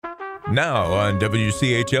Now on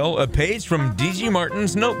WCHL, a page from D.G.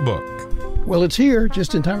 Martin's notebook. Well, it's here,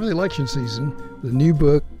 just in time for the election season. The new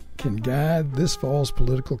book can guide this fall's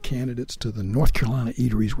political candidates to the North Carolina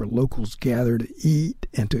eateries where locals gather to eat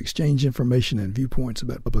and to exchange information and viewpoints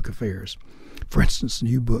about public affairs. For instance, the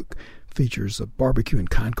new book features a barbecue in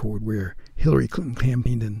Concord where Hillary Clinton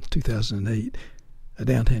campaigned in 2008, a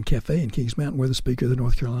downtown cafe in Kings Mountain where the Speaker of the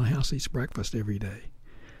North Carolina House eats breakfast every day,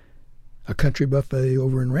 a country buffet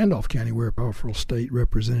over in Randolph County where a powerful state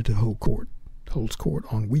representative holds court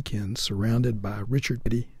on weekends surrounded by Richard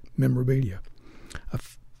Petty memorabilia,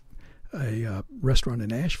 a restaurant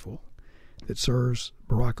in Asheville that serves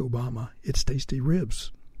Barack Obama its tasty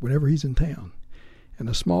ribs whenever he's in town, and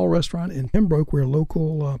a small restaurant in Pembroke where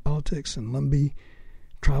local politics and Lumbee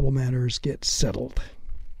tribal matters get settled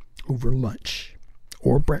over lunch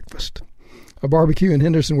or breakfast, a barbecue in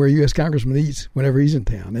Henderson where a U.S. congressman eats whenever he's in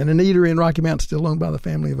town, and an eatery in Rocky Mount still owned by the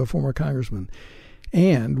family of a former congressman,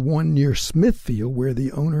 and one near Smithfield where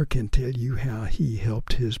the owner can tell you how he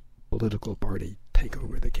helped his political party take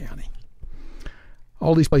over the county.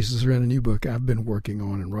 All these places are in a new book I've been working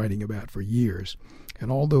on and writing about for years.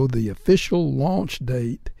 And although the official launch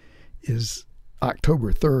date is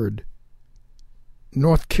October 3rd,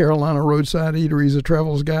 North Carolina Roadside Eateries, A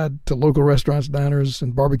Traveler's Guide to Local Restaurants, Diners,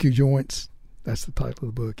 and Barbecue Joints, that's the title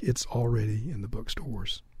of the book. It's already in the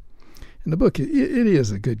bookstores. And the book, it is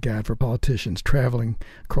a good guide for politicians traveling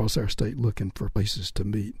across our state looking for places to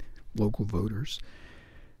meet local voters.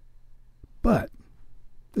 But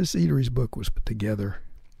this eateries book was put together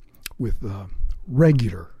with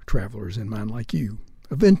regular travelers in mind like you,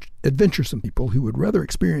 adventuresome people who would rather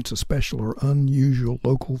experience a special or unusual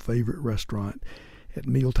local favorite restaurant at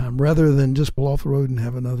mealtime rather than just pull off the road and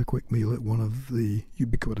have another quick meal at one of the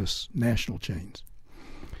ubiquitous national chains.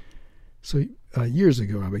 So years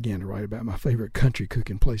ago, I began to write about my favorite country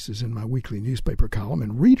cooking places in my weekly newspaper column,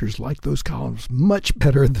 and readers liked those columns much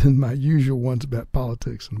better than my usual ones about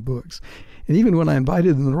politics and books. And even when I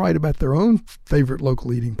invited them to write about their own favorite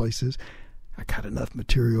local eating places, I got enough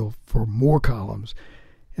material for more columns,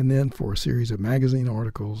 and then for a series of magazine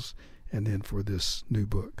articles, and then for this new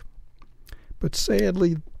book. But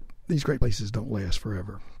sadly, these great places don't last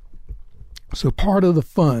forever. So part of the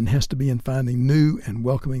fun has to be in finding new and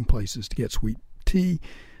welcoming places to get sweet tea,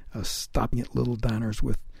 stopping at little diners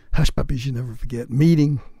with hush puppies you never forget,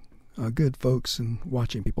 meeting good folks, and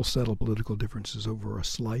watching people settle political differences over a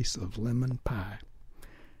slice of lemon pie.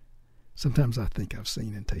 Sometimes I think I've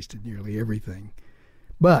seen and tasted nearly everything,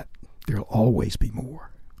 but there'll always be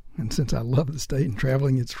more. And since I love the state and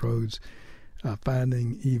traveling its roads,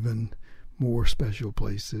 finding even more special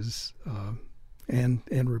places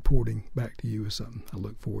and reporting back to you is something I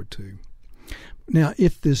look forward to. Now,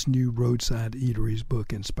 if this new Roadside Eateries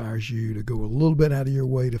book inspires you to go a little bit out of your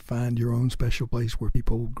way to find your own special place where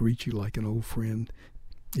people greet you like an old friend,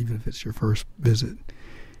 even if it's your first visit,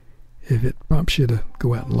 if it prompts you to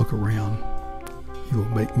go out and look around, you will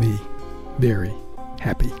make me very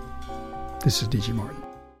happy. This is D.G. Martin.